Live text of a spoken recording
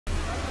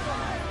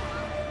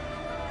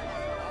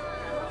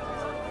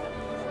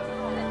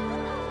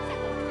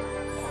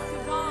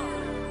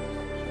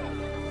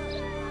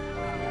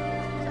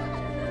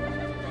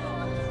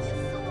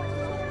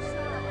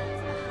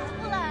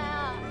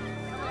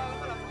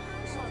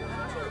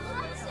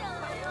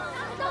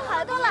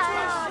来都来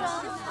了，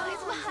哎，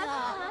怎么还不来？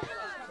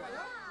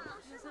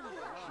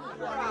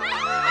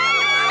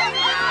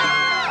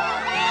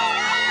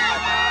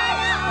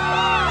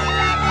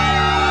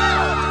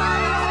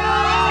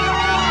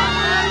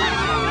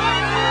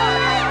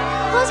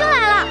 皇兄来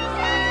了！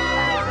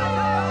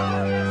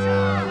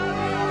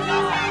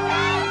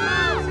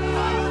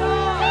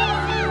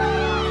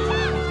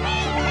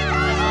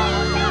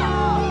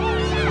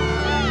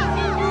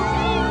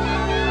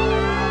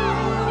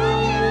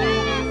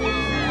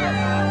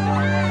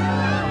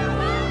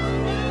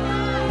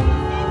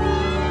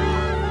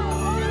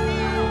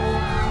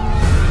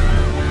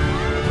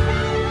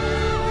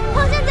皇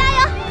兄加油！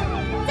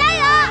加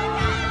油！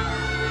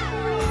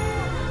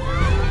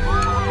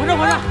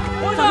皇上！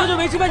 早就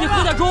没吃饭，你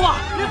喝点粥吧。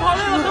别跑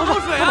累了，喝口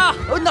水啊。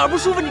哪儿不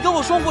舒服你跟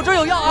我说，我这儿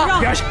有药啊。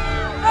别去！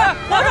哎，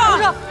皇上！皇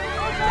上！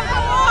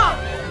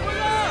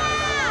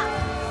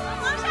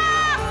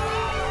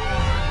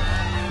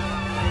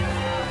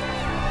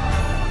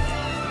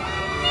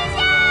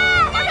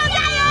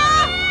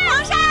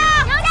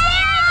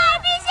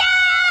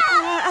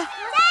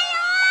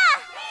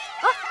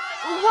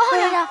皇后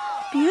娘娘，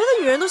别的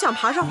女人都想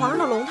爬上皇上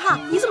的龙榻，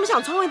你怎么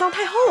想篡位当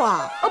太后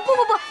啊？不，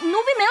奴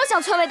婢没有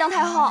想篡位当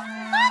太后。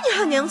那你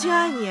很娘亲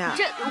啊你！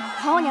这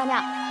皇后娘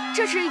娘，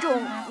这是一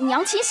种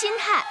娘亲心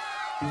态。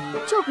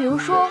就比如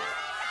说，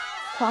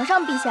皇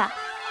上陛下，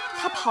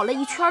他跑了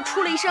一圈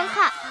出了一身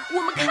汗，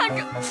我们看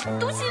着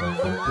都心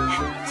痛，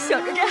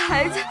想着这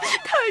孩子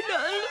太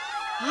难了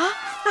啊。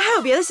那还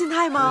有别的心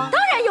态吗？当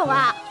然有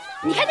啊！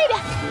你看那边，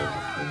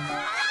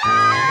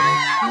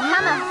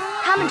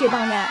他们这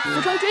帮人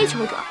俗称追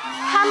求者。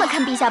 他们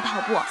看陛下跑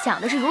步，想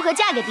的是如何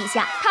嫁给陛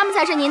下，他们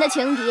才是您的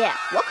情敌，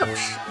我可不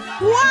是。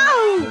哇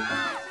哦！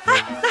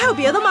哎，那还有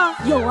别的吗？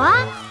有啊，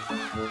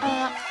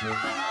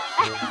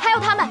还有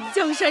他们，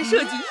江山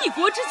社稷，一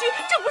国之君，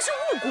这不是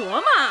误国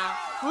吗？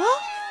啊，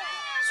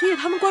所以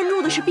他们关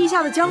注的是陛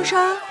下的江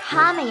山。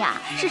他们呀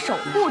是守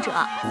护者，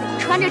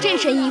穿着这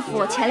身衣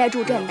服前来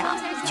助阵的，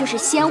就是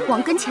先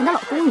皇跟前的老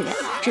宫女，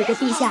指着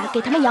陛下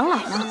给他们养老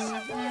呢。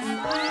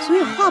 所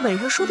以话本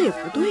上说的也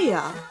不对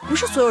呀，不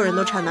是所有人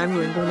都产男主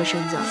人公的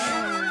身子。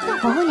那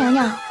皇后娘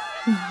娘，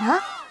你呢？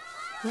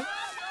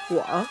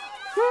我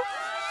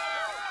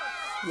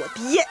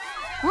爹。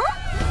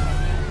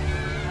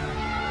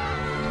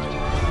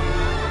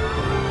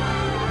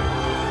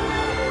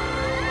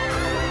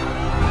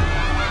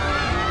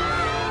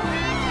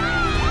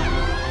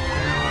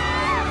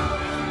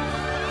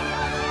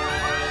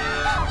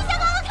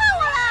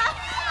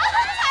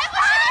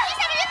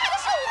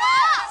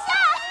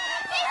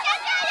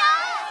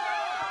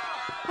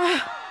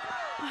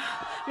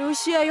刘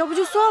谢，要不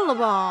就算了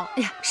吧。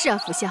哎呀，是啊，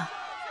福相，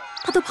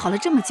他都跑了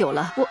这么久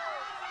了，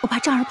我怕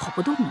丈儿跑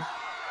不动了。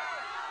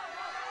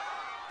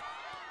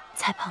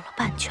才跑了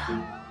半圈，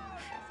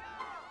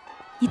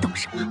你懂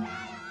什么？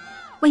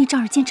万一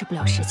丈儿坚持不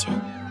了10圈，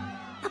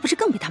那不是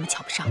更被他们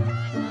瞧不上了？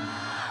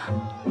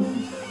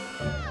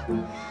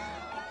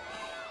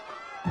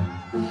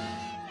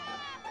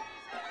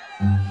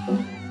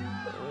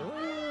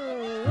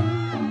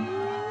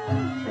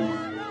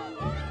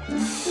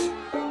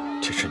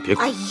别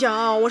管！哎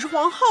呀，我是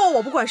皇后，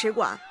我不管谁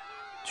管。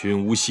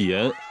君无戏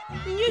言。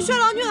你虐轩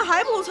郎虐的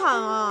还不惨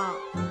啊？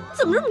你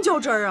怎么这么较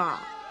真儿啊？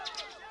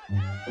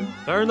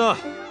来人呐，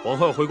皇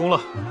后要回宫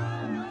了。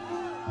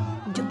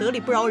你就得理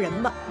不饶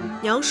人吧。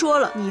娘说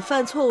了，你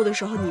犯错误的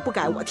时候你不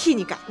改，我替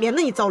你改，免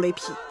得你遭雷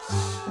劈。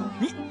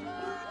你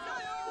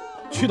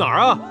去哪儿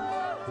啊？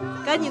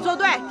跟你作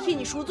对，替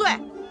你赎罪。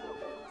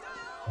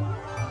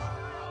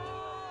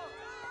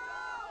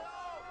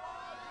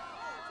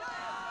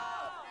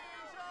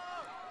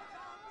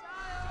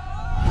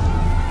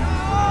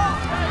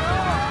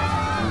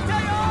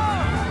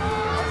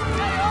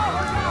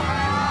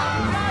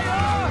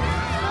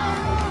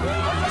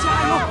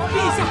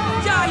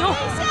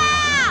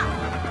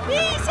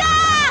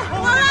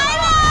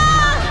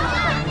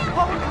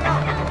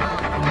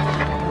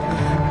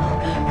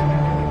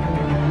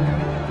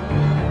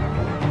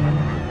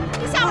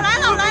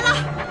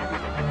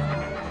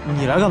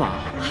你来干嘛？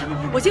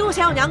我经过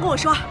前有娘跟我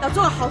说，要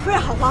做个好夫人、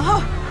好皇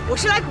后。我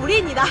是来鼓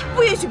励你的，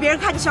不允许别人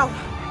看你笑话。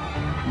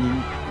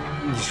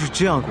你是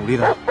这样鼓励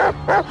的？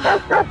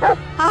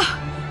啊，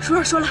叔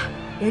叔说了，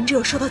人只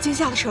有受到惊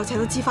吓的时候才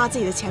能激发自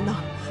己的潜能。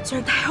虽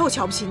然太后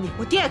瞧不起你，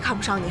我爹也看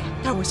不上你，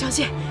但我相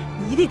信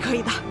你一定可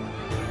以的。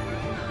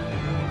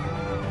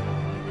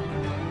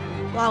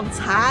旺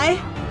财。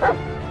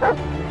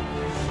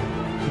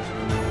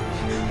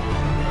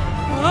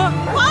啊！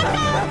皇上，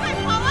快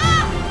跑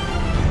啊！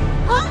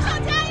皇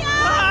上加油！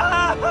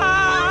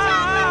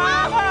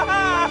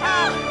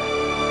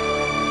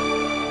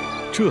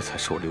这才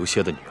是我刘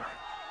歇的女儿。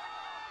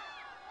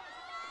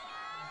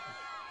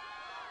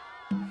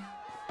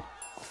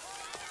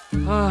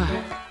唉，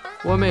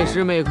我每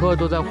时每刻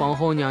都在皇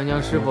后娘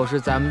娘是否是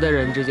咱们的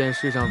人这件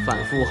事上反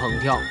复横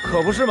跳。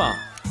可不是嘛！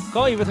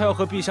刚以为她要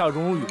和陛下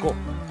荣辱与共，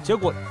结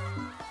果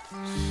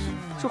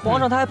这皇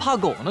上他还怕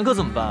狗呢，可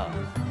怎么办啊？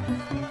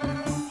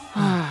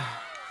唉，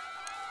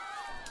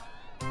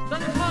在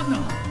那看呢，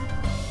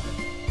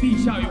陛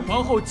下与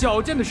皇后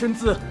矫健的身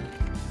姿，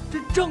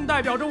这正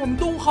代表着我们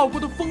东浩国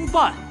的风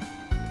范。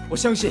我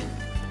相信，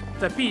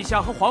在陛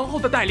下和皇后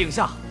的带领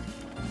下，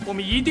我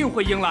们一定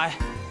会迎来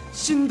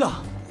新的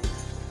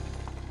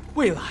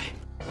未来。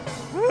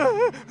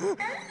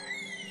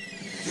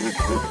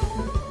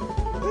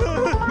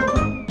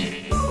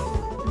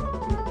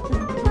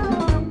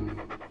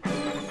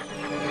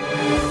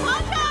皇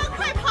上，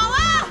快跑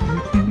啊！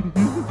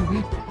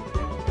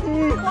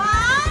皇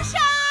上，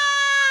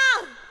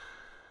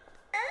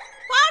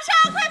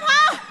快跑！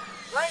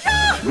皇上！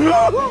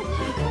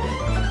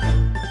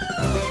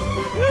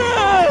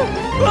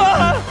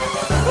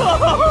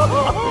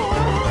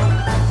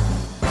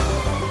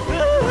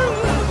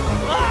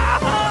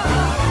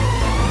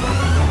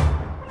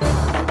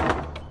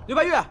刘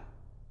白玉，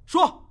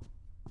说，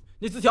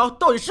那字条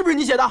到底是不是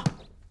你写的？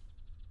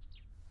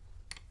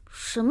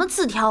什么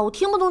字条？我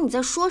听不懂你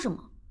在说什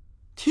么。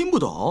听不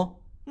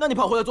懂？那你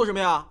跑回来做什么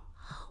呀？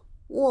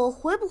我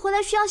回不回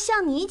来需要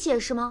向你解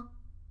释吗？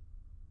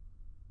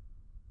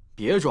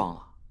别装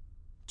了，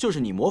就是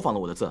你模仿了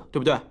我的字，对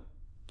不对？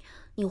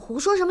你胡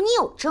说什么？你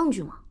有证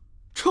据吗？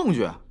证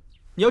据？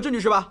你要证据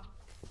是吧？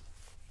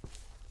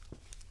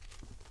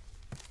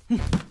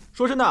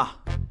说真的，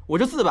我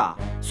这字吧，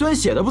虽然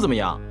写的不怎么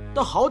样，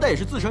但好歹也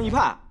是自成一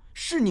派，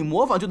是你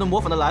模仿就能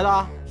模仿得来的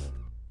啊。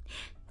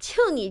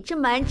就你这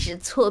满纸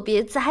错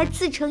别字，还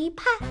自成一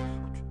派？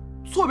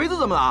错别字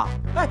怎么了？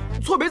哎，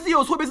错别字也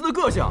有错别字的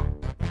个性。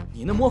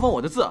你能模仿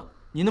我的字，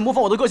你能模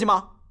仿我的个性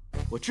吗？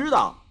我知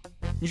道，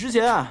你之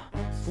前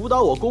辅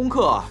导我功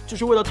课就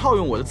是为了套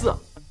用我的字，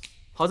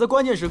好在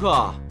关键时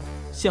刻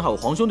陷害我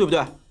皇兄，对不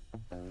对？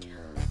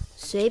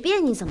随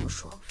便你怎么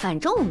说，反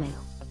正我没有。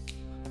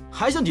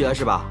还想抵赖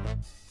是吧？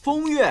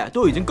风月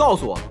都已经告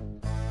诉我了。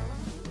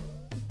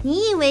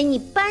你以为你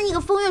搬一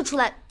个风月出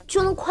来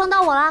就能诓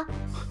到我啦？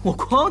我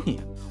诓你？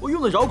我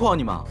用得着诓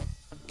你吗？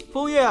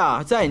风月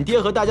啊，在你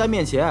爹和大家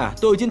面前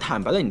都已经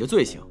坦白了你的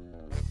罪行，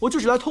我就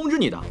是来通知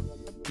你的。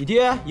你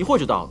爹一会儿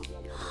就到了。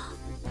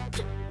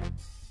这，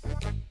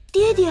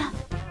爹爹，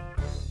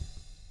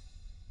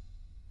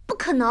不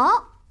可能！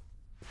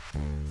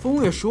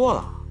风月说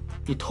了，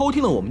你偷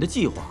听了我们的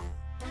计划，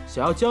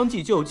想要将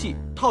计就计，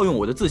套用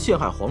我的字陷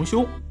害皇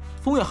兄。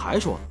风月还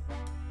说了，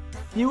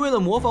你为了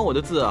模仿我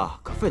的字啊，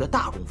可费了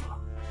大功夫了，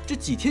这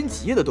几天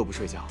几夜的都不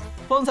睡觉，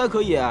方才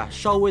可以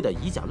稍微的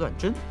以假乱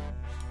真。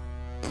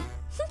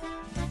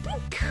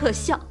可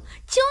笑，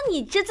就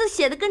你这字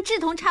写的跟志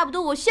同差不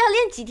多，我需要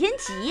练几天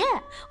几夜？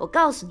我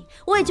告诉你，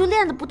我也就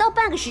练了不到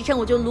半个时辰，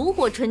我就炉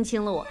火纯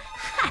青了。我，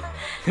嗨，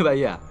刘白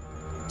夜，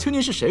究竟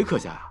是谁可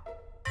下呀？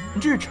你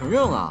这是承认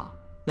了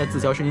那字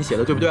条是你写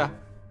的，对不对？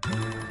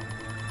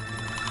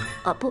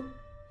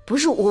不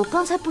是，我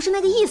刚才不是那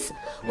个意思。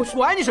我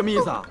管你什么意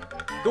思啊！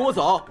跟我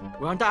走，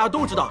我让大家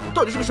都知道你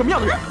到底是个什么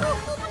样的人。我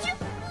不去，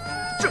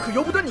这可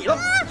由不得你了。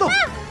走，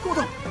跟我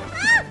走。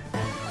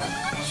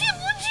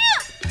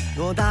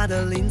偌大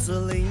的林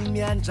子里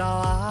面找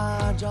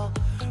啊找，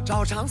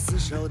找唱厮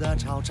守的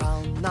吵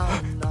吵闹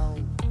闹，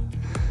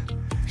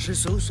是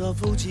诉说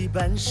夫妻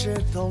本是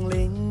同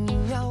林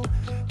鸟，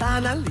大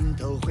难临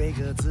头会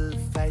各自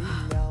飞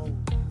了。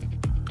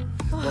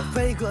我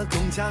飞过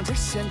宫墙直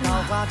线桃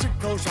花，枝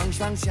头双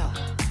双笑，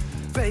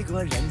飞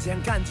过人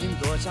间感情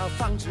多少，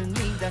方知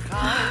你的好。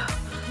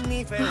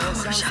你飞我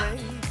相随，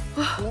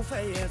不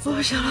飞也做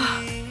不行了，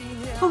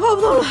我跑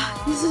不动了，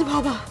你自己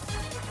跑吧。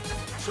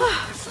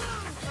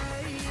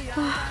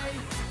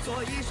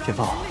天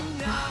凤，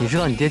你知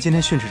道你爹今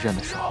天训斥朕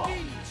的时候，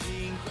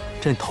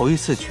朕头一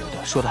次觉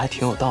得说的还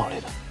挺有道理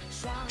的，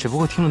只不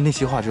过听了那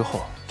席话之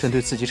后，朕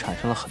对自己产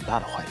生了很大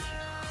的怀疑。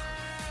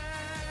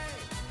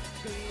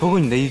不过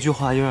你的一句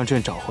话又让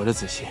朕找回了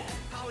自信。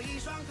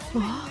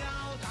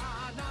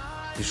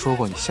你说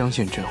过你相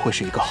信朕会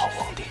是一个好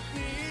皇帝。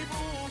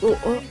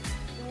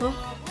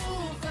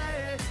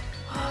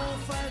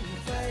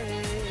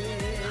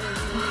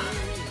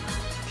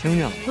听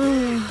见了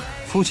吗？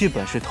夫妻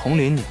本是同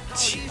林鸟，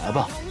起来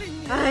吧。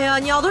哎呀，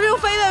鸟都是用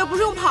飞的，又不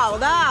是用跑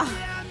的。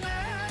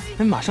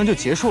那马上就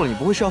结束了，你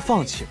不会是要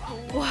放弃吧？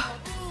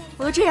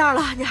我都这样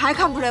了，你还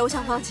看不出来我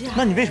想放弃啊？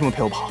那你为什么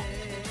陪我跑？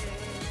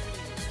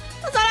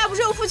那咱俩不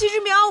是有夫妻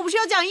之名，我不是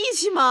要讲义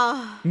气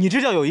吗？你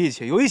这叫有义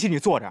气？有义气你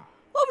坐这儿。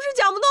我不是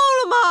讲不动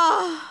了吗？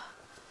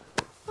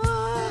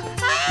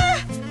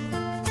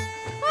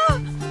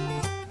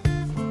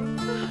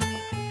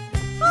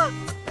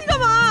你干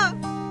嘛？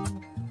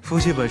夫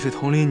妻本是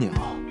同林鸟，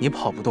你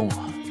跑不动了，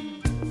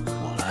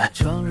我来。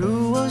闯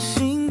入我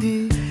心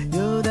底，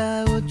又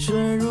带我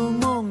坠入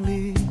梦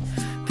里，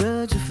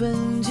隔着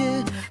分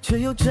界，却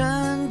又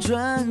辗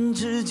转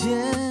之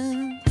间。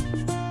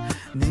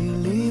你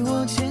离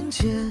我浅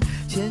浅，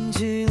牵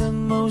起了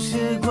某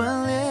些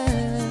关联。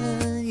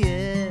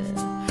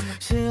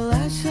谁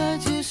来拆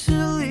解诗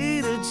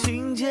里的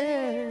情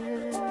节？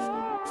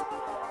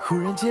忽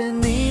然间，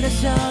你大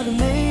笑的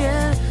眉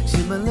眼，写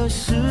满了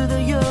诗的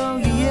又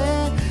一页。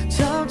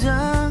潮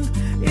涨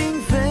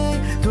莺飞，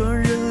多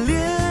热烈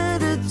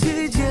的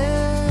季节。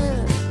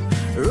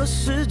若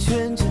是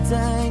圈着再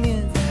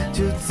念，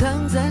就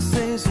藏在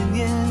岁岁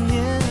年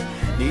年。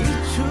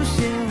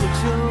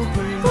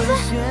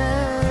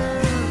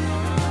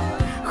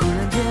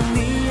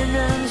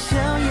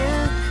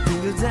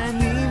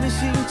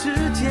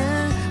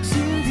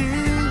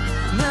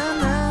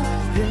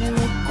陪我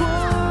过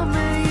每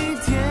一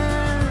天，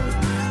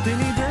对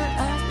你的爱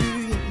愈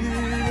演愈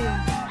烈，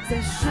在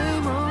睡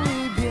梦里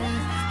边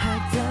还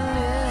贪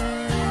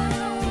恋。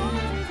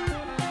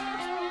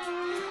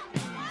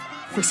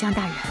福相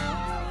大人，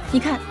你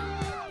看，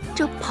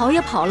这跑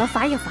也跑了，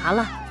罚也罚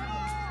了。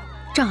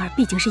丈儿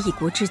毕竟是一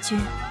国之君，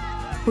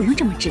不用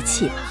这么置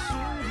气吧？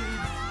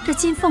这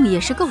金凤也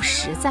是够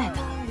实在的，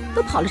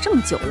都跑了这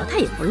么久了，她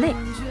也不累。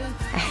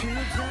哎，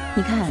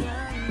你看，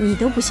你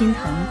都不心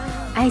疼，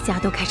哀家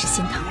都开始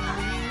心疼了。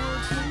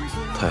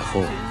太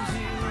后，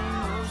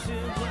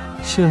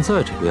现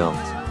在这个样子，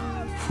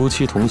夫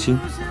妻同心，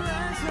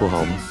不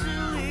好吗？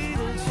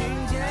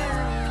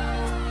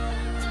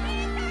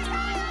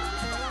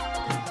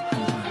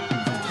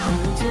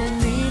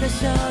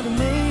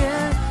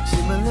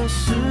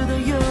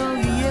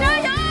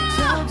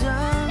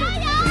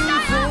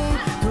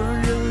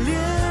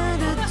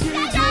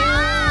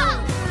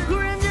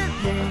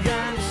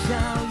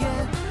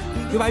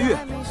刘白玉，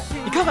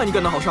你看看你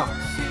干的好事儿，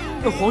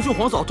让皇兄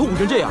皇嫂痛苦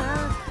成这样。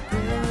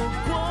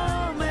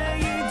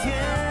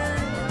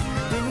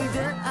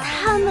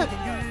他们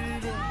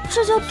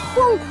这叫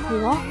痛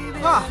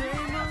苦啊！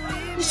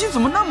你心怎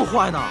么那么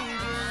坏呢？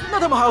那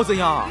他们还要怎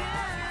样？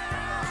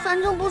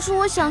反正不是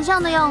我想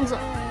象的样子，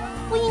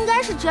不应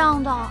该是这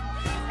样的。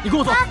你跟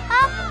我走。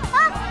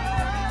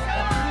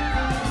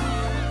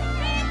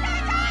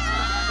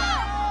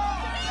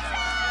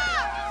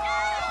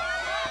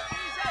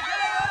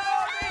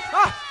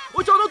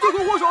我找到罪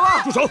魁祸首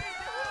了！住手！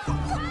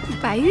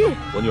白玉，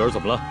我女儿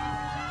怎么了？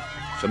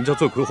什么叫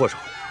罪魁祸首？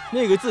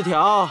那个字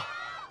条，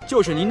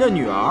就是您的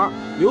女儿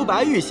刘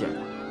白玉写的。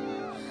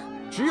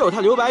只有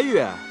她刘白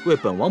玉为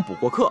本王补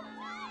过课，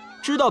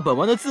知道本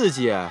王的字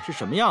迹是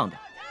什么样的。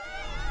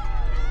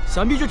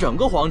想必这整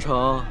个皇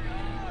城，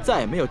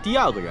再也没有第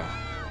二个人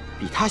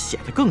比她写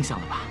的更像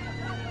了吧？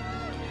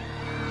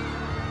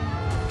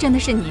真的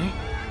是你？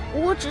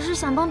我只是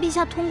想帮陛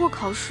下通过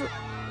考试，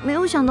没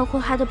有想到会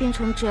害得变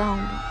成这样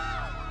的。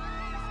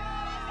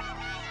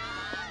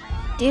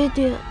爹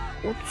爹，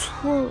我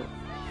错了。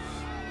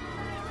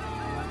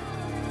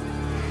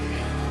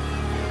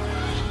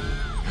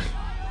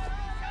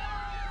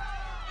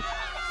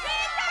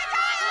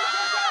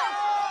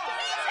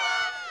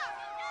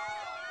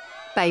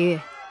白玉，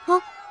啊，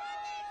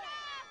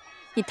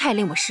你太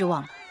令我失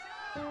望了。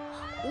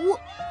我。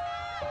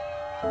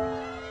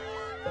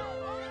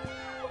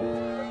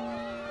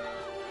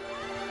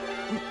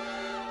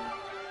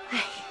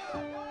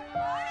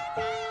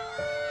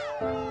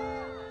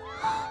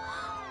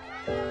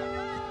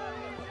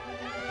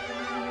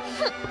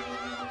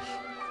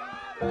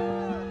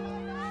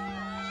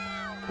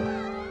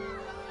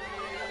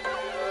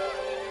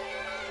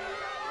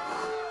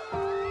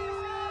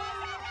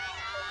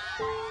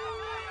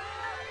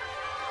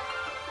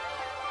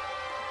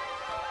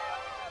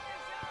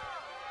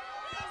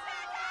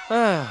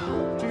哎呀，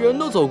这人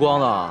都走光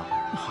了，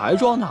你还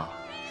装呢？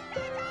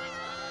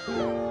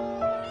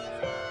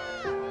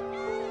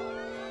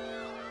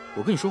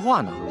我跟你说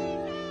话呢，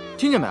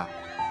听见没？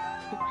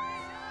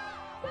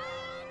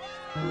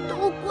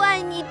都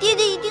怪你，爹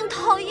爹一定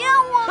讨厌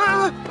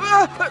我。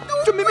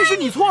这明明是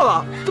你错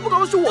了，怎么搞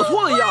得是我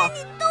错了一样？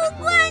都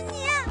怪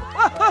你，就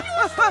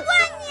是怪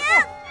你！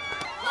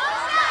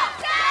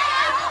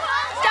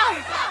丈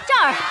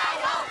儿，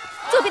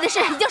作弊的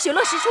事已经水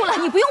落石出了，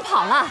你不用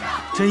跑了。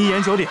朕一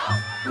言九鼎，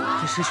这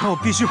10圈我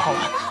必须跑完。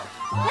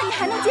那你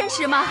还能坚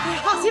持吗？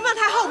放心吧，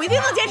太后，我一定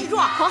能坚持住。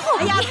皇后，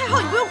哎呀，太后，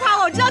你不用夸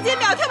我，我知道今天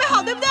表现特别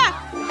好，对不对？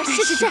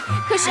是，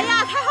可是，哎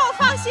呀，太后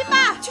放心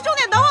吧，去终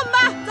点等我们吧。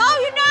走，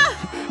云章。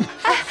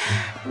哎，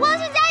皇上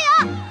加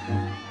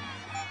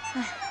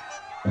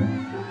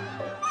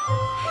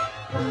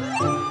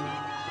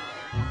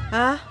油！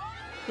啊，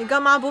你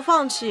干嘛不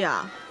放弃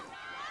啊？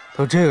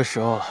都这个时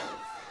候了，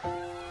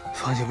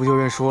放弃不就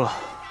认输了？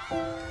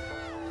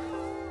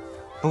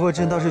不过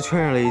朕倒是确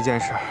认了一件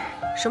事。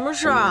什么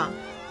事啊？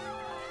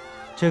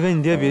这跟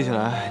你爹比起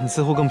来，你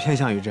似乎更偏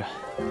向于朕。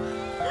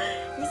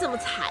你怎么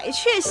才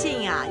确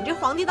信呀？你这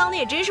皇帝当的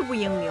也真是不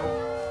英明。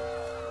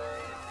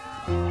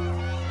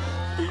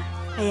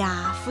哎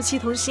呀，夫妻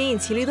同心，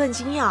其利断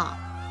金呀！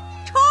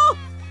冲！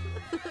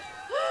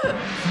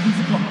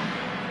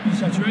陛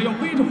下居然要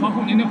背着皇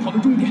后娘娘跑到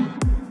终点，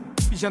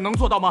陛下能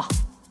做到吗？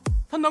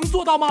他能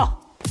做到吗？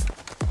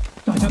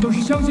大家都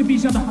是相信陛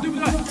下的，对不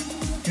对？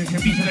支持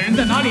陛下的人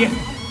在哪里？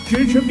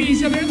支持陛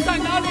下的人在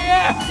哪里？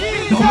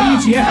让我们一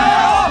起为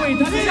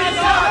他加油！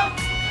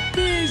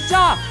陛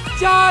下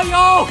加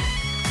油！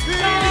陛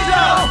下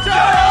加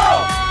油！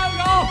加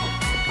油！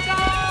加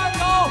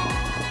油！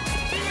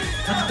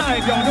它代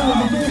表着我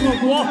们共和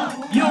国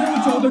悠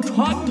久的传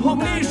统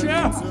历史。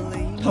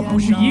他不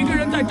是一个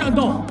人在战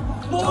斗，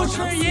不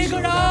是一个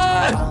人。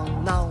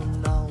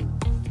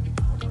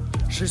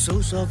是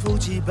诉说夫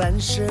妻本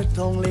是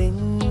同林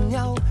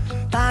鸟，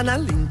大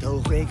难临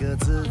头会各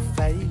自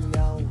飞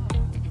了。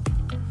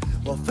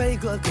我飞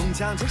过宫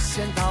墙，这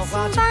仙桃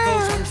花枝口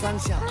双双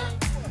笑，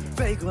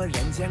飞过人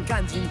间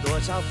感情多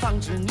少，方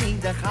知你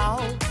的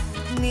好。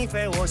你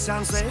非我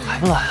相随，还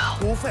不来啊？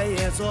无非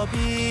也作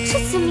弊。这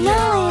怎么样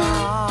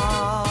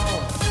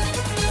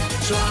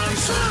双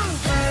双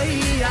飞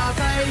呀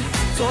飞，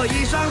做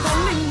一双铜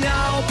铃鸟，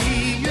比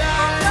鸳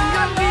鸯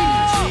比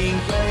金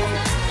龟，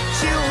绣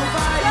百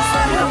岁，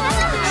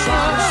双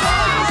双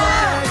对，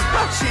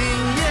心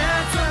也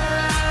醉。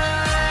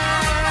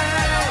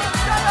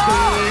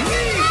你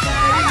飞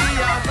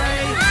呀飞，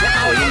好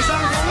一双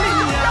铜铃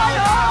鸟，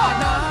大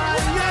南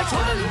也纯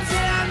洁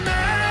美。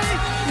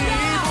你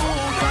不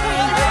飞，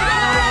我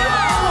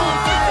不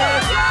飞，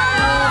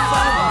不分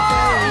飞。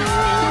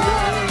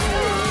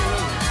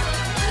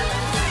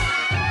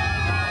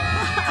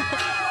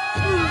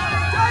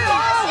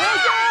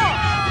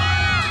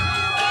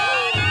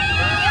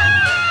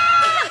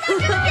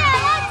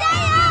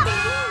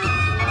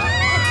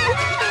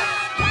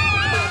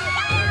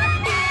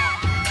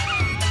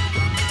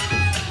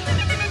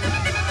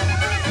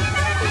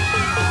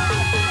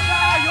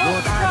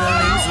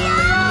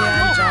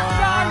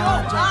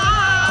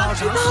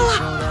知道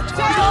了，加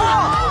油！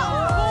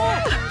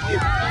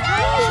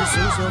是诉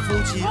说夫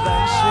妻本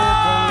是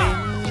同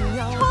林鸟，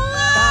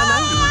大难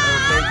临头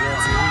飞鸽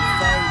自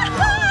飞鸟。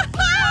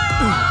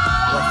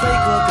我飞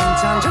过更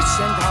强，这线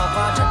桃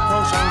花枝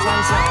头双双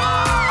笑，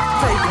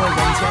飞过人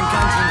间感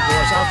情多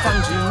少，方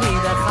知你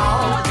的好。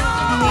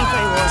你飞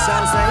我相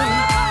随，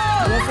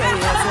不飞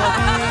我做比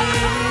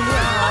鸟。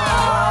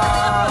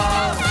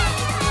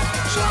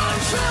双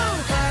双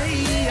飞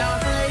呀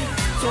飞，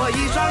做一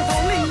双铜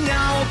铃鸟，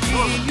比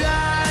鸳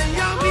鸯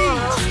比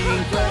金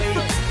龟，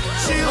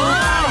绣百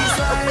岁，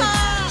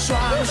双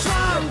双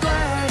对，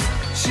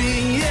心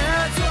也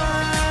醉。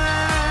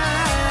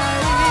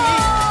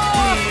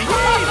一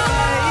飞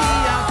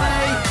呀飞，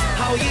好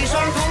一双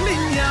铜铃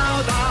鸟，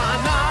大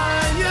南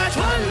也纯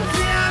洁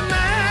美。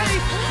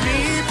你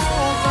不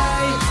飞，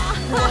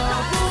我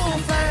不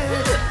飞，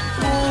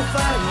不分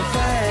飞。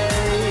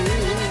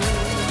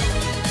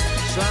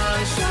双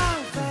双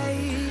飞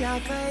呀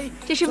飞。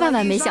真是万万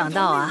没想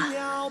到啊，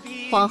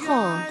皇后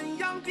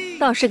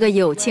倒是个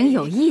有情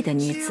有义的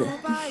女子。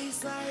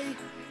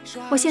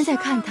我现在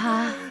看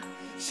她，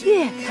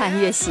越看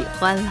越喜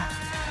欢了。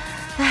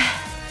哎，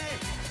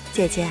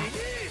姐姐，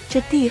这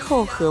帝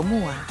后和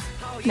睦啊，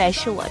乃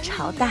是我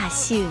朝大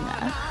幸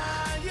啊。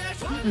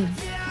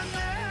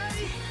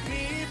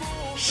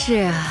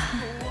是啊，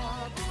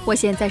我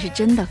现在是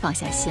真的放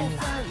下心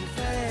了。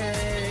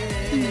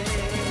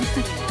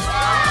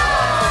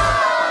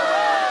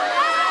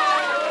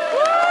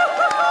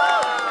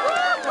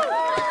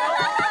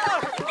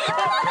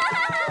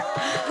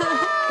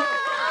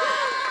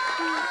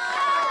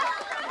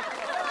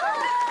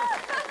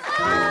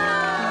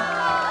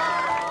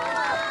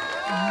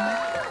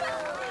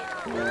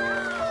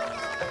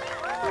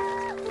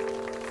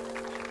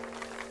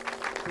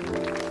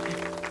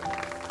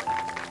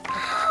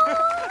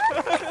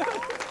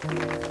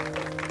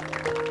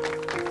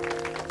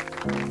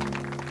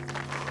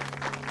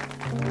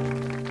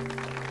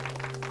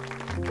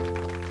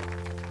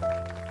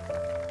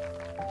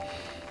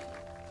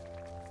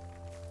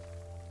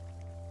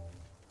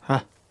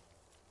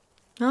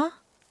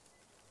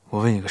我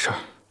问你个事儿，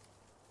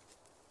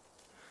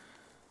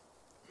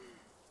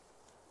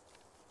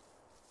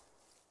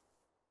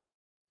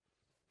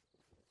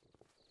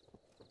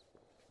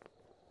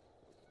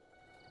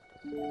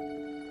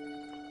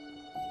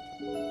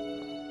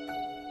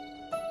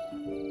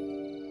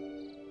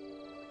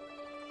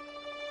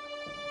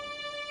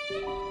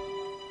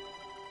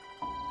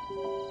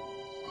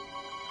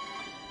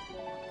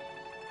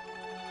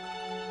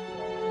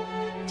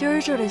今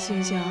儿这儿的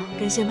星星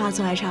跟仙葩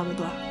村还差不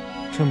多。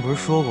朕不是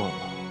说过了吗？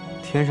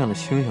天上的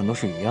星星都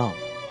是一样的。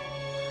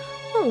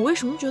那我为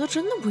什么觉得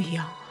真的不一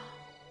样啊？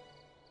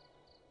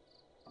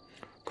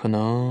可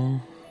能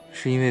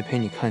是因为陪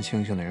你看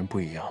星星的人不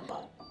一样吧。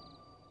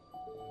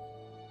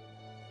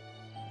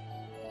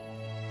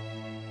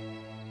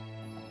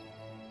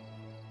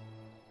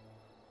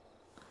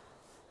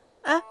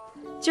哎，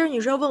今儿你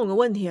说要问我个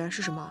问题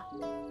是什么？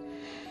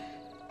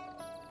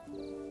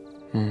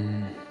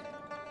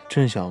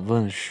朕想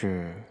问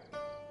是，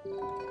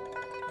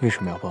为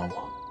什么要帮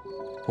我？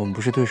我们不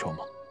是对手吗？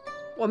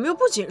我们又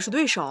不仅是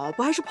对手，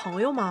不还是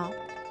朋友吗？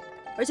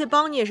而且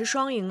帮你也是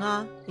双赢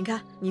啊！你看，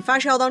你发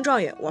誓要当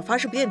状元，我发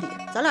誓不垫底，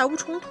咱俩又不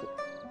冲突。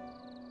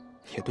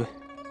也对。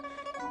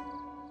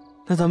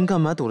那咱们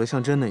干嘛赌得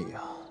像真的一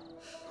样？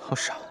好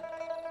傻。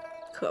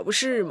可不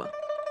是嘛。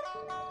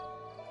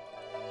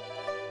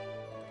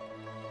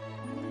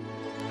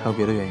还有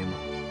别的原因吗？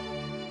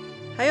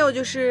还有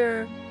就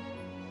是，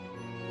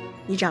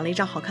你长了一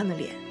张好看的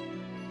脸。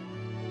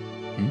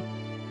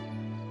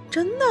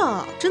真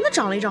的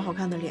长了一张好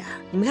看的脸。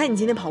你们看你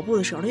今天跑步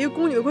的时候，那些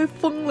宫女都快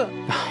疯了。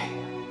哎呀，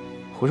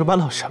胡说八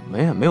道什么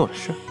呀？没有的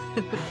事。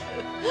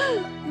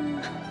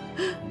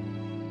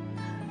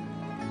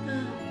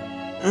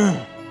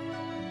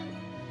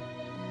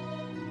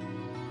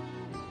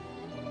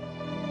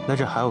那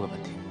这还有个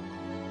问题。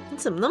你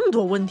怎么那么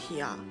多问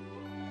题啊？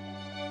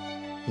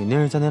你那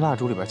是在那蜡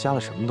烛里边加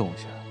了什么东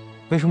西？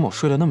为什么我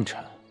睡得那么沉？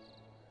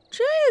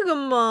这个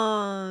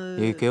嘛……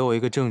你给我一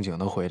个正经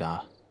的回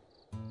答。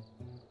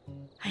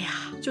哎呀，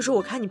就说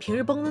我看你平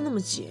时绷得那么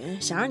紧，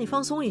想让你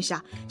放松一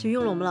下，就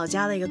用了我们老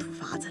家的一个土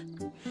法子。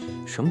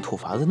什么土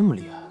法子那么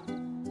厉害？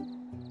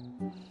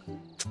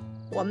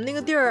我们那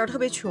个地儿特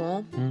别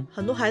穷，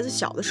很多孩子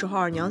小的时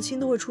候娘亲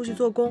都会出去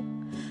做工，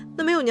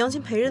那没有娘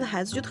亲陪着的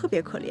孩子就特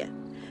别可怜，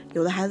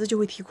有的孩子就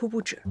会啼哭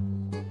不止。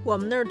我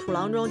们那儿土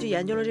郎中就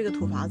研究了这个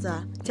土法子，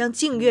将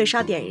净月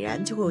砂点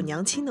燃，就会有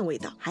娘亲的味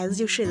道，孩子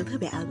就睡得特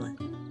别安稳。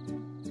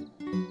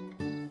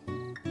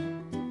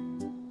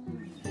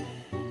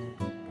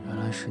原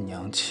来是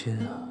娘亲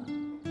啊！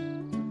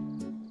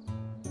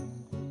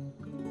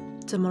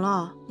怎么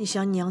了？你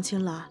想你娘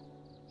亲了？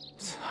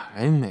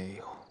才没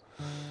有，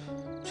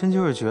真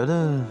就是觉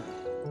得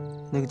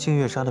那个净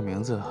月砂的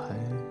名字还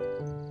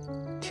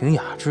挺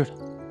雅致的。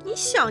你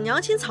想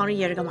娘亲藏着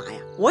掖着干嘛呀？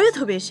我也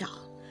特别想，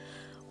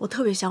我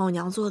特别想我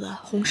娘做的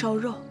红烧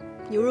肉、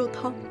牛肉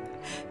汤、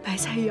白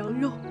菜羊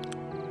肉，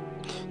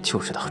就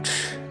知道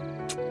吃。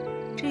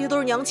这些都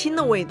是娘亲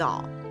的味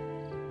道。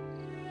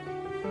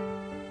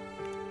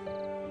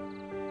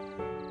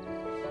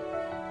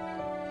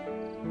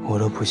我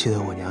都不记得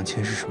我娘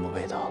亲是什么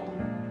味道了。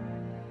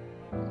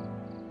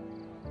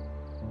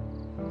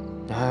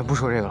哎，不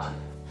说这个了，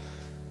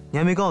你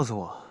还没告诉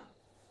我，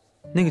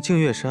那个净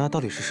月砂到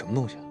底是什么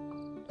东西啊？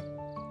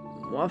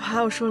我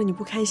怕我说了你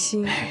不开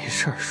心。没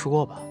事儿，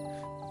说吧。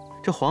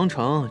这皇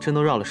城真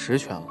都绕了10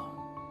圈了，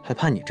还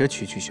怕你这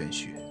区区玄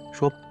虚？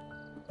说吧。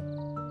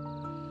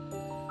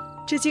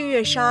这净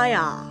月砂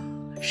呀，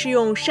是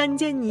用山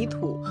间泥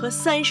土和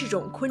30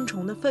种昆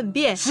虫的粪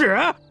便。是。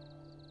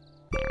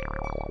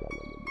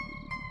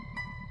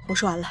我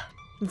说完了，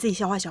你自己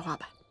消化消化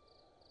吧。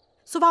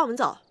苏芳，我们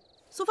走。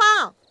苏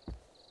芳，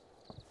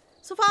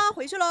苏芳，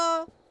回去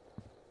喽。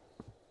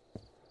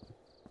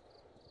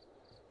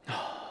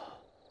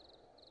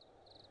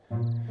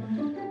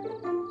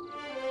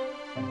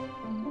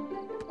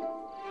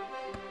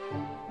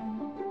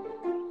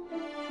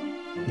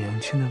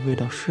娘亲的味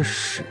道是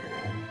屎？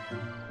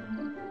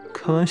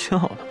开玩笑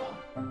的吧？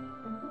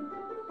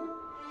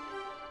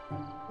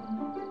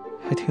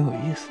还挺有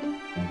意思的。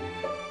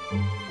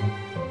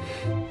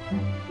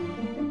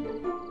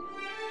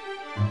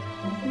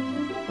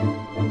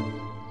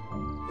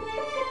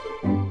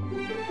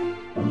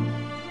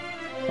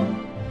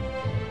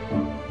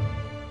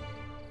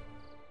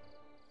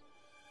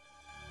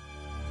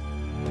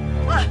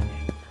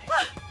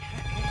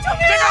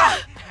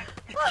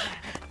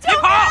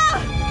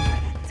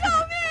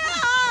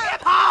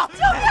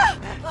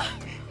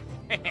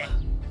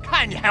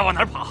你还往哪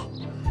儿跑？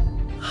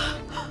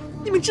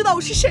你们知道我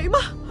是谁吗？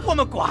我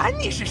们管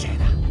你是谁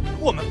的，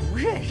我们不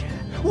认人，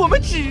我们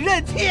只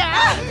认天。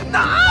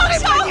拿来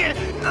吧你！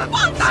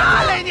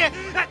拿来你！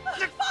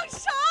放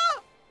手！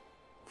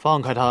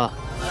放开他！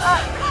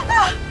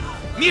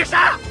你是谁？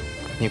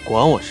你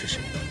管我是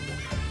谁？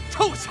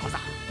臭小子，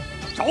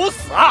找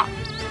死啊！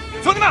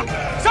兄弟们，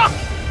上！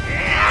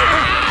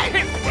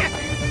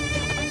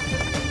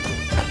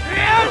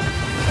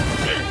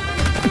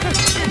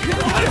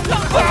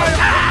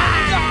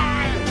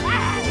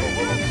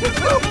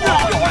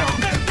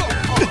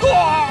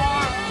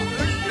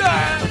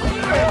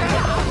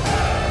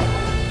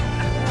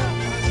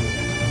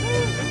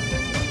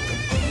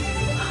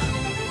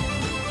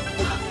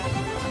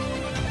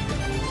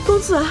公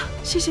子，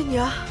谢谢你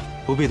啊！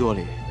不必多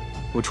礼，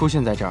我出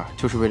现在这儿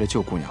就是为了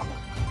救姑娘的。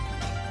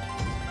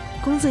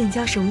公子，你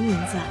叫什么名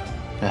字？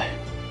哎，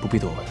不必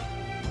多问。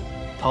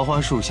桃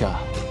花树下，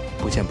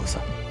不见不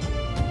散。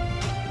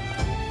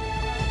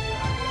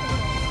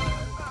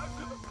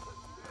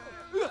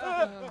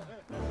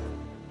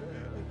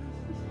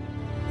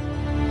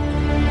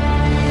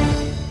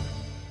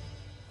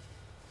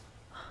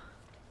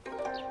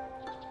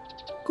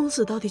公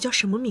子到底叫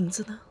什么名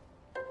字呢？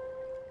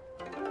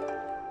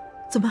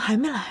怎么还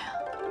没来啊？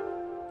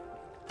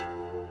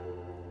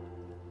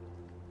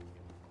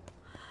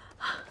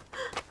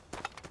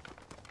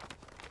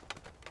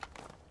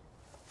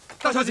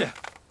大小姐，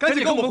赶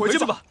紧跟我们回去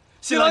吧，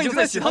新郎已经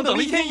在喜堂等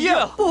了1天1夜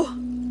了。不，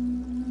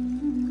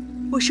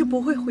我是不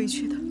会回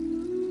去的。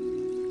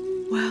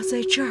我要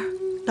在这儿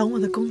等我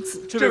的公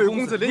子。这位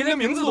公子连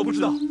名字都不知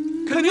道，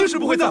肯定是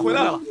不会再回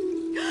来了。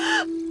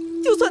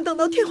就算等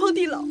到天荒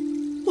地老，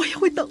我也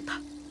会等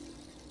他。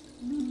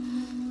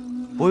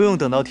不用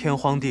等到天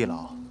荒地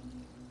老。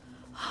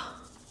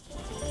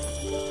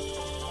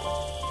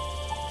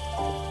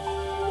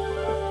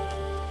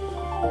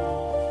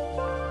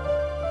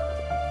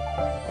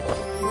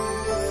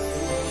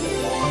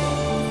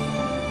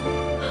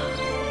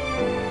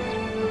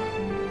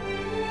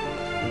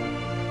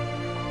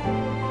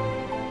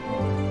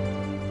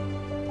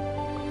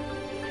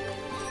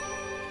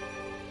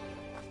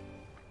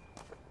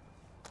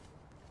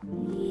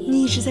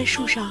你一直在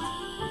树上？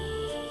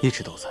一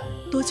直都在。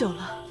多久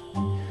了？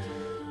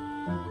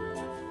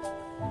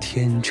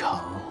天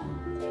长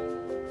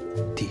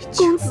地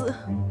久。公子，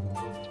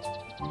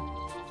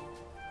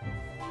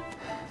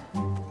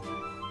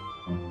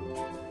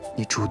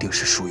你注定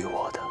是属于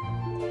我的。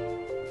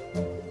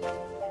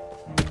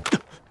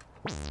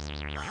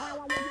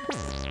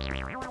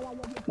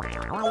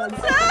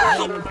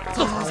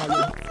走。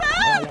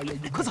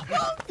快走！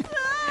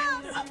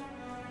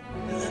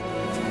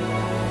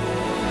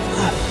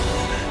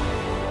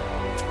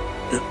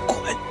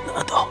快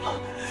拿到了，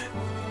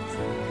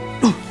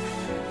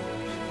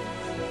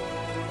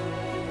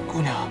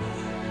姑娘，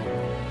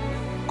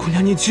姑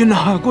娘，你去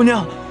哪儿？姑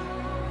娘，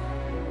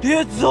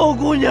别走，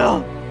姑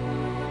娘！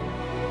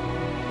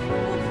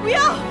不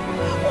要，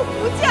我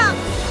不嫁，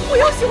我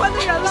有喜欢的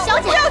人了，小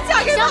姐，我不要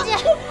嫁给他，小姐，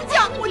我不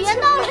嫁，你别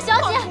闹了，小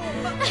姐，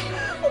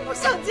我不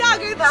想嫁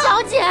给他，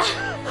小姐。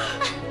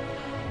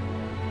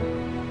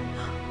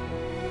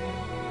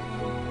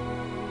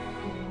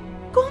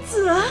公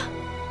子，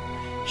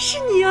是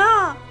你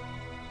啊！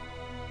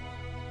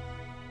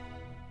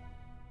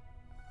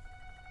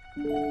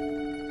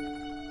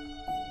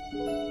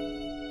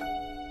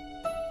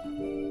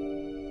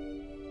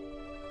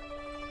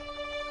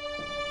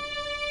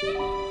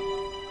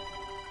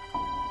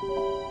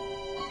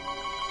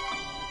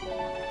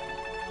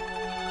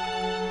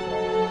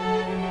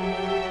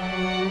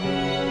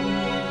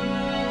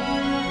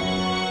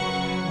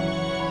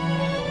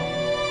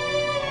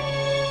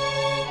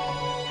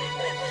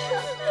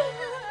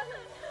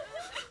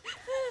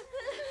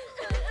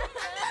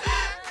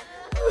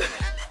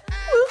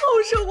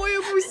生活也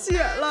不写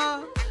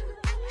了，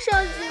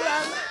上集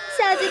完了，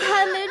下集他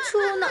还没出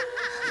呢，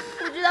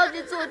不知道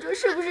这作者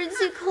是不是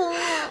弃坑了？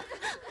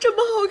这么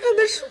好看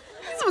的书，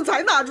你怎么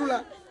才拿出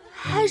来？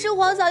还是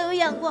黄嫂有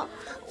眼光，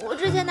我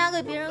之前拿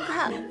给别人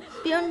看，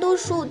别人都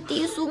说我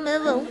低俗没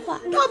文化。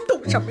他们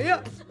懂什么呀？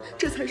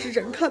这才是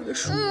人看的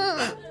书。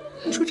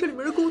你说这里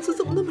面的公子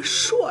怎么那么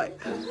帅？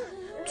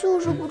就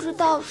是不知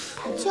道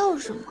他叫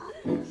什么。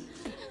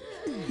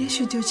也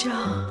许就叫……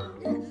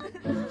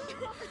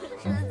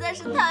实在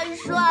是太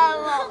帅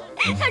了，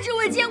他是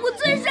我见过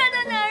最帅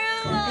的男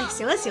人了。哎，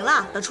行了行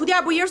了，等出第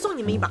2部，一人送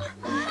你们一本。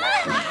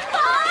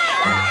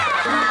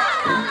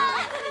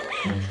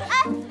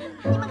哎，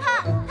你们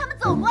看，他们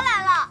走过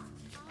来了，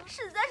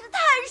实在是太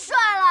帅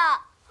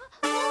了。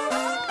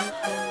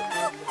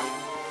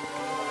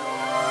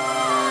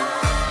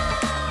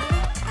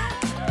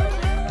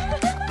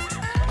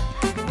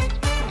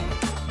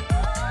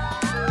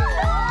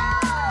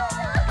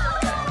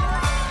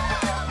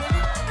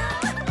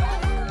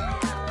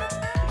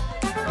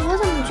我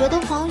怎么觉得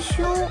皇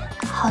兄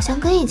好像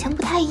跟以前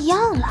不太一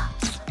样了？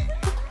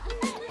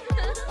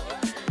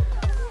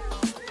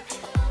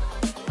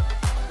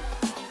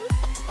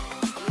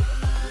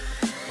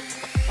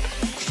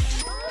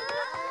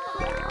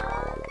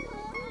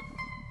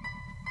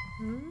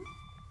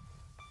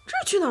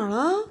这去哪儿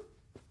了？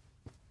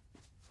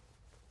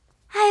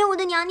哎呦，我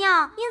的娘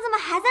娘，您怎么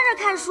还在这儿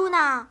看书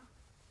呢？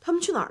他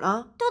们去哪儿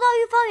了？都到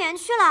御芳园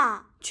去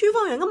了。去御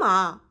芳园干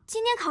嘛？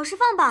今天考试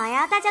放榜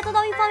呀，大家都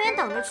到御芳园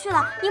等着去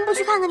了。您不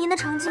去看看您的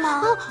成绩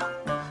吗？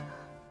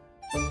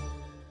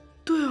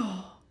对哦。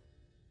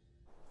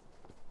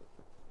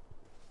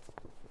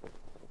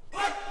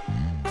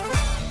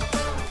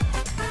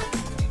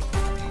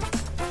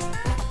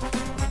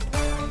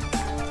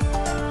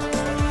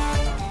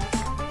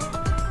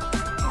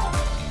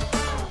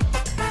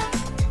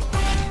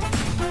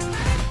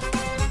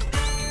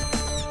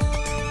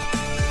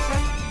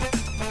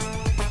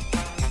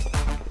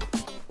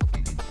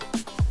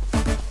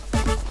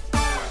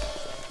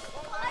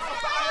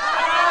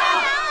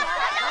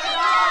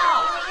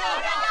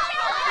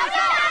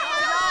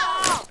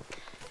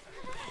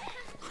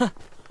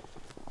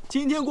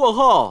今天过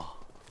后，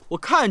我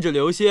看着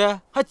刘些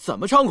还怎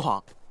么猖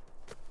狂？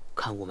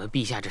看我们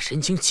陛下这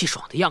神清气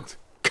爽的样子，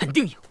肯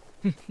定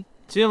赢。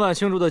今晚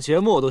庆祝的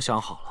节目我都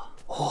想好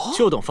了，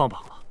就等放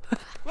榜了。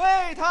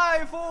魏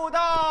太傅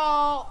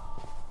到！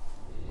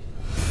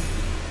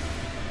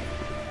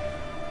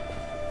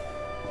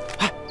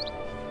哎，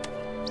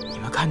你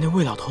们看那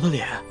魏老头的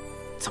脸，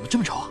怎么这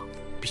么丑啊？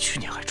比去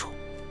年还丑。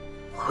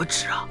何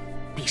止啊，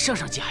比上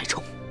上季还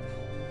丑。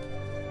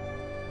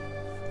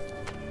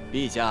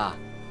陛下，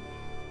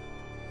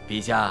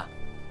陛下，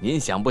您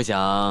想不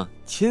想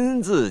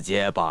亲自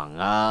接榜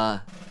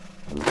啊？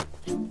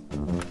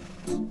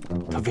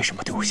他为什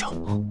么对我笑？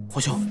皇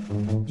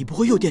兄，你不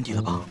会又垫底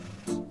了吧？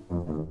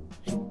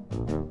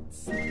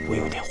我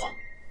有点慌。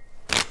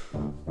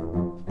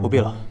不必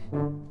了，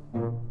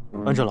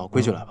按照老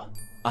规矩来吧。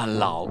按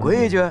老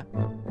规矩，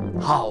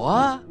好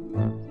啊。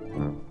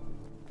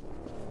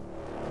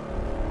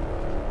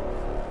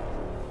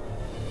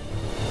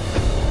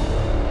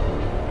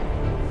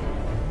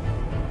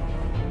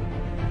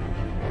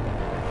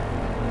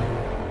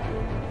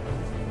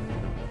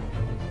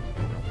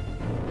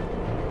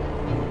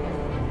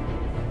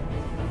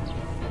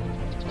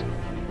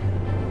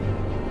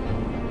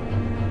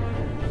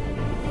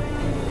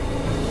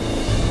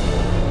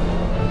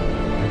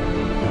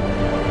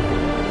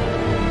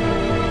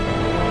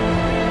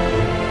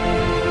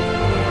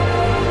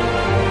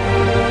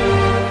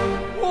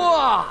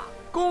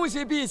恭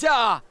喜陛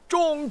下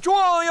中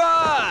状元！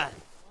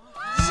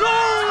中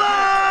了！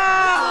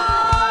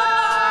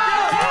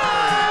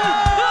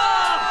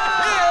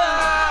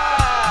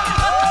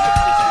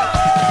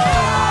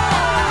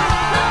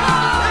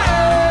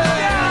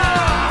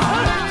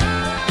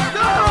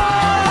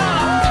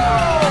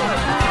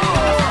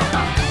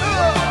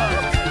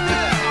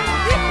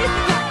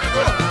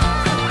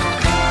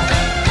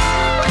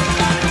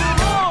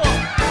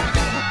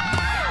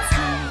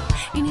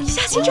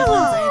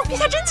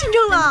真亲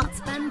政了。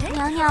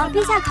娘娘，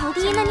陛下考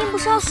第一，那您不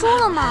是要输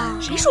了吗？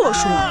谁说我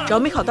输了？只要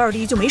没考倒数第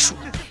一就没输。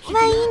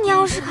万一你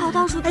要是考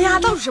倒数第一，哎呀，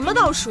倒数什么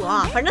倒数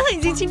啊？反正他已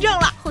经亲政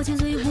了。后千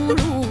岁葫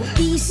芦，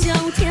一笑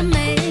甜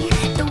美，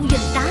都愿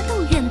打，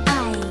都愿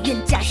爱，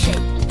愿嫁谁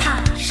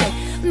怕谁，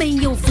没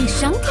有飞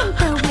上天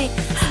的位。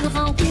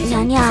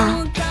娘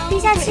娘，陛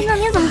下亲政，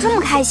您怎么这么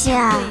开心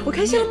啊？我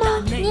开心了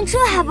吗？您这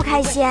还不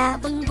开心？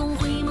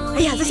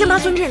哎呀，在先拔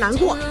孙这难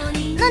过。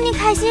那您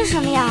开心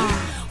什么呀？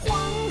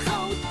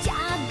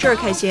这儿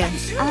开心啊！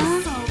哎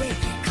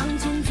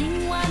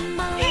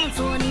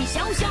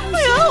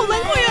呀，好难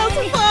过呀，宋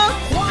芳！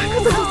快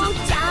走！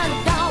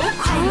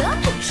快乐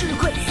不吃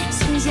亏，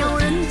心笑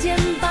人间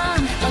吧，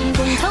当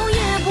公头也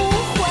不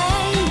会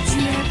绝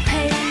配。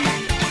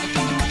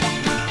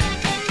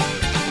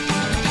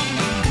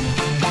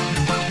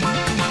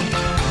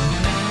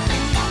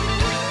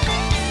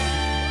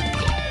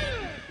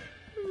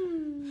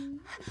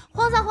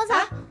皇嫂，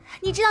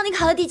你知道你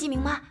考了第几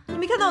名吗？你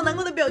没看到我难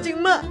过的表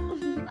情吗？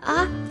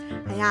啊！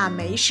哎呀，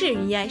没事，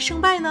云烟，胜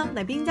败呢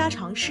乃兵家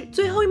常事，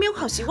最后一名我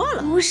考习惯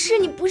了。不是，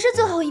你不是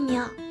最后一名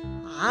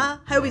啊？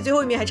还有比最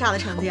后一名还差的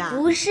成绩啊？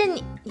不是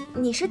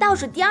你是倒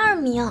数第2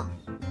名。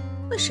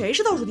那谁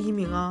是倒数第1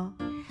名啊？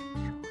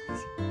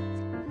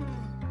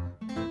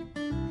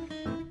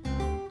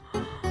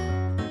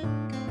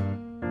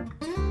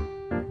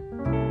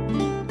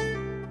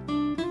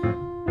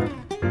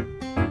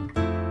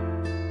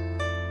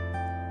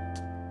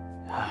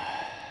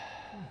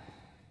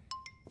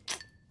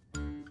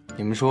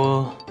你们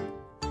说，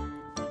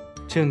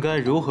朕该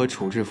如何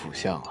处置辅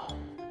相啊？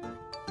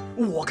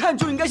我看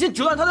就应该先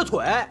折断他的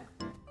腿，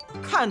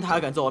看他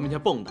还敢在我面前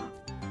蹦跶。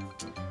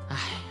哎，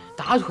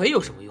打腿有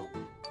什么用？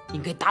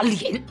应该打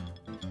脸。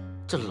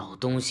这老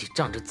东西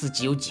仗着自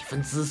己有几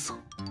分姿色，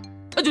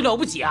他就了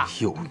不起啊？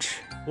幼稚！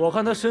我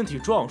看他身体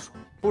壮硕，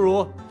不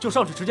如就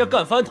上去直接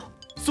干翻他，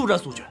速战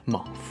速决。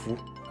莽夫！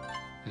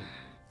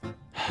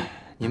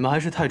你们还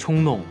是太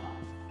冲动了，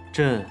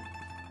朕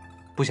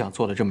不想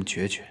做的这么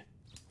决绝。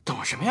等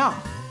什么呀？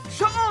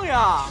上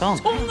呀！上！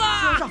冲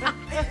啊！咬他！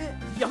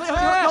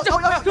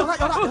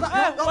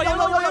我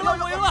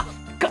赢了！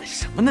干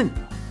什么呢你们？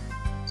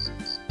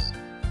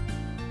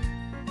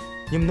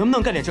你们能不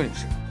能干点正经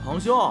事？皇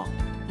兄，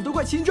你都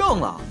快亲政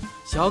了，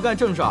想要干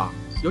正事儿，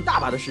有大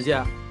把的时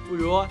间，不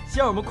如先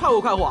让我们快活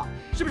快活，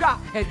是不是？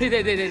哎，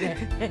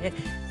对，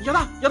咬他！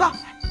哎，上！咬他！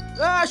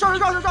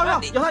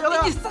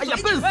哎呀，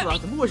笨死了，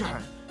怎么回事？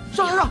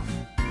上！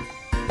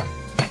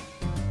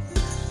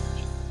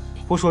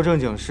不说正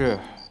经事，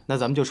那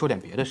咱们就说点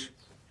别的事。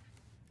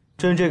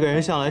朕这个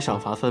人向来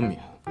赏罚分明，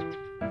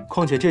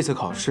况且这次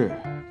考试，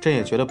朕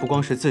也觉得不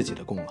光是自己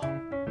的功劳。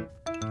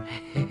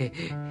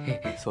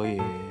所以，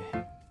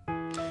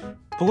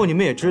不过你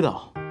们也知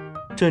道，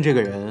朕这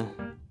个人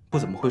不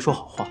怎么会说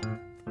好话，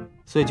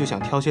所以就想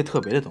挑些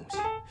特别的东西，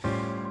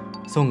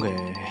送给……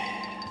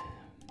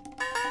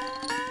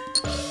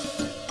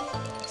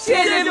谢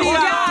谢陛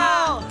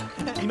下！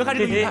你们看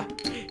这个玉佩，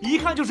一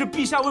看就是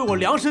陛下为我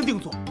量身定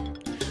做。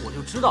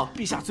知道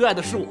陛下最爱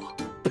的是我，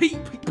呸！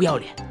不要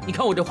脸！你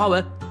看我这花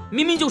纹，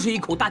明明就是一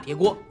口大铁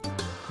锅。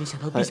没想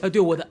到陛下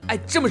对我的爱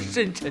这么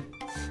深沉。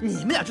你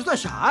们俩这算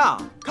啥呀？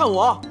看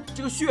我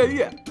这个血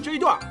玉这一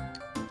段，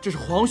这是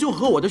皇兄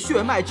和我的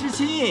血脉之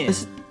亲，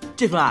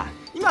这份爱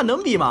你们俩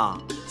能比吗？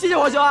谢谢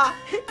皇兄啊！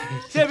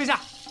谢谢陛下，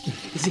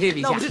谢谢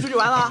陛下。那我们先出去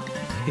玩了。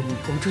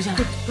我们出现了，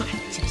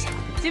谢陛下，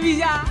谢陛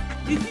下。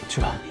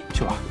去吧，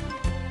去玩。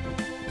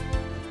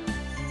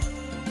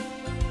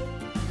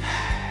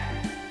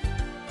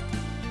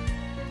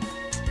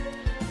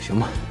行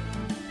吧。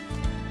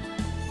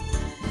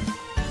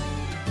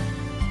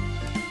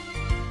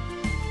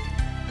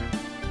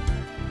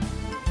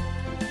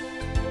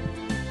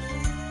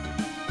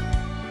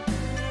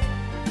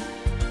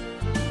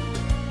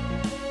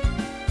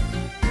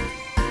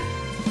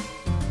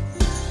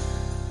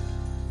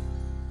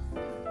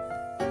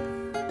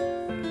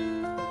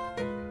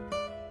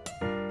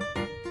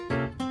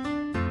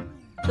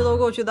这都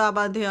过去大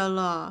半天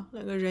了，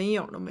连个人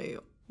影都没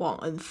有，忘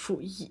恩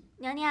负义。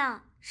娘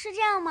娘，是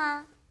这样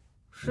吗？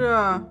是。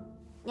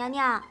娘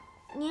娘，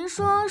您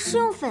说是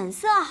用粉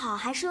色好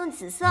还是用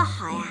紫色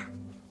好呀？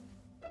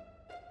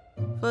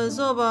粉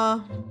色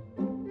吧。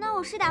那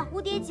我是打蝴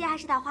蝶结还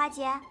是打花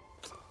结？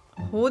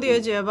蝴蝶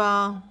结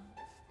吧。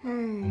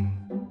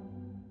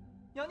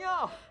娘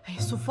娘，哎，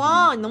素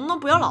芳，你能不能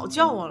不要老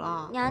叫我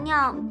了？娘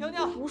娘，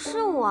不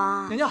是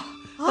我。娘娘，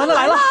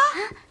来了！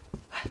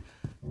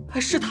哎，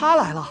是他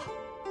来了。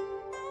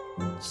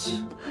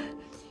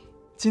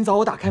今早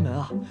我打开门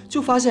啊，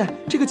就发现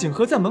这个锦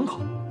盒在门口。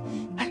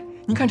哎，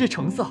您看这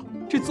成色，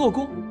这做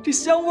工，这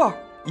香味儿，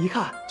一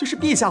看就是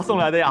陛下送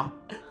来的呀。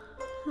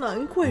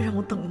难怪让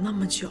我等了那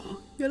么久，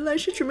原来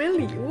是准备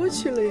礼物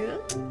去了呀。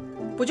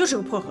不就是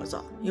个破盒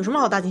子，有什么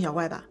好大惊小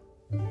怪的？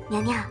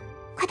娘娘，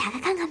快打开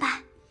看看吧。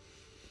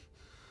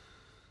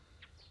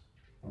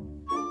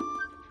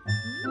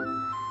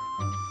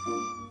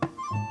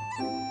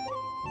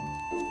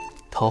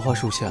桃花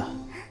树下，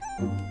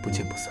不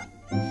见不散。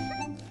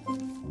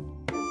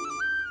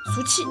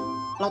俗气，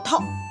老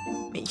套。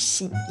没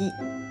新意。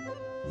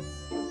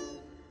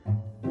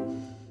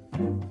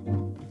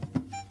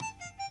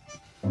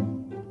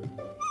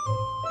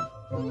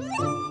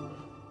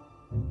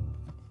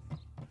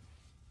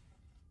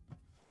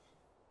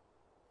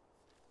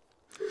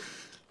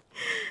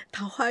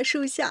桃花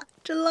树下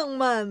真浪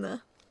漫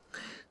呢。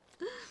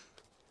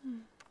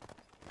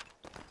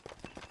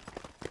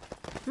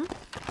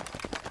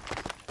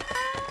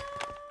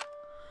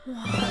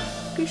哇，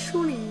跟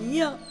书里一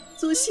样，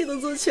做戏都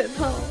做全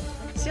套。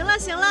行了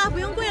行了，不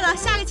用跪了，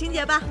下个情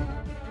节吧。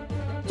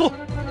坐。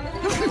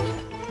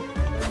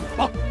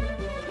好。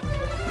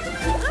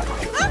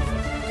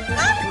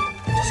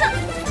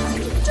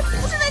这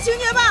不是那情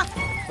节吧？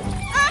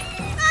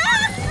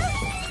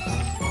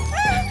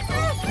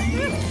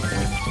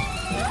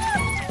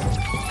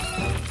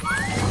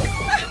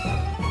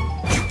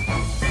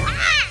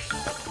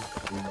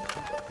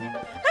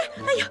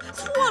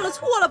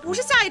错了，不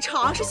是下一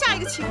场，是下一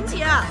个情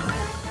节。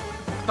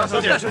大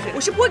小姐，我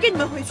是不会跟你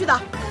们回去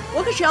的，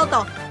我可是要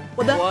等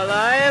我的。我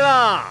来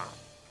了。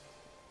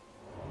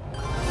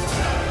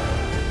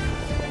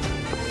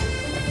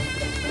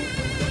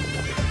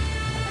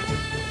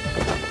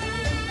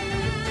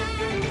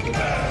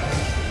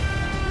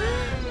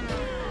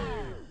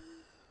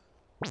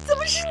怎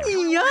么是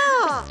你呀？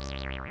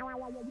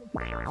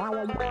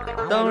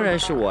当然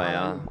是我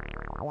呀，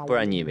不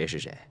然你以为是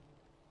谁？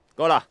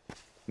够了，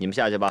你们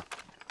下去吧。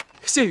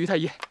谢于太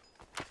医。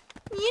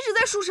你一直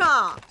在树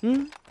上，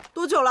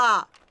多久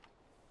了？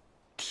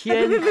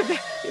天！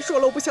别说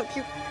了，我不想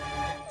听。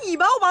你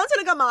把我绑起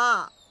来干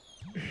嘛？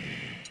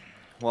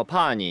我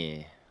怕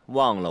你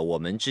忘了我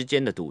们之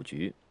间的赌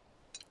局，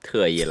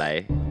特意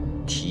来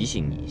提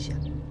醒你一下。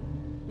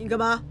你干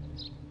嘛？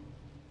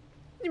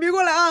你别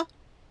过来啊！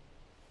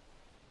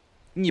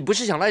你不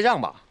是想赖账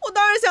吧？我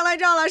当然想赖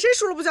账了，谁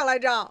输了不想赖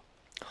账？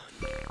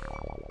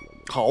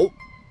好，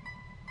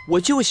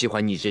我就喜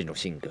欢你这种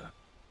性格。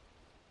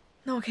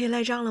那我可以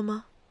赖账了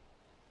吗？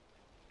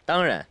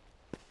当然，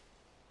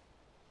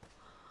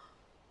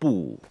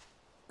不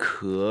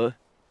可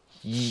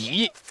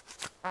以。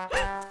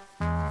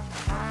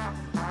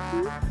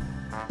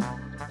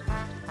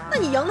那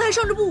你阳台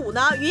上这不舞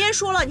呢？云烟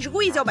说了，你是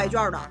故意交白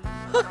卷的。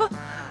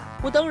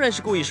我当然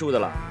是故意输的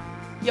了，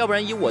要不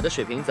然以我的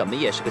水平，怎么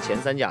也是个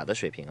前3甲的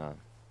水平啊。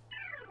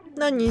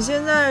那你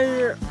现在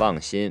是？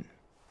放心，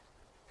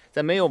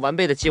在没有完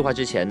备的计划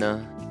之前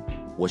呢，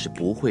我是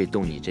不会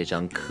动你这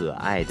张可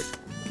爱的、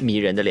迷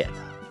人的脸的。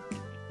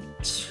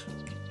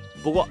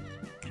不过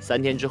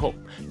3天之后，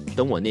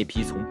等我那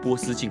批从波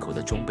斯进口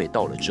的装备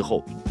到了之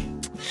后，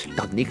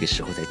到那个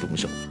时候再动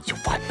手就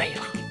完美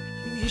了。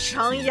于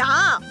长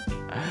阳，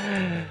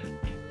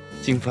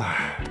金凤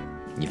儿，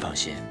你放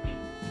心，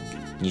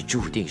你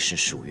注定是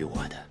属于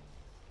我的。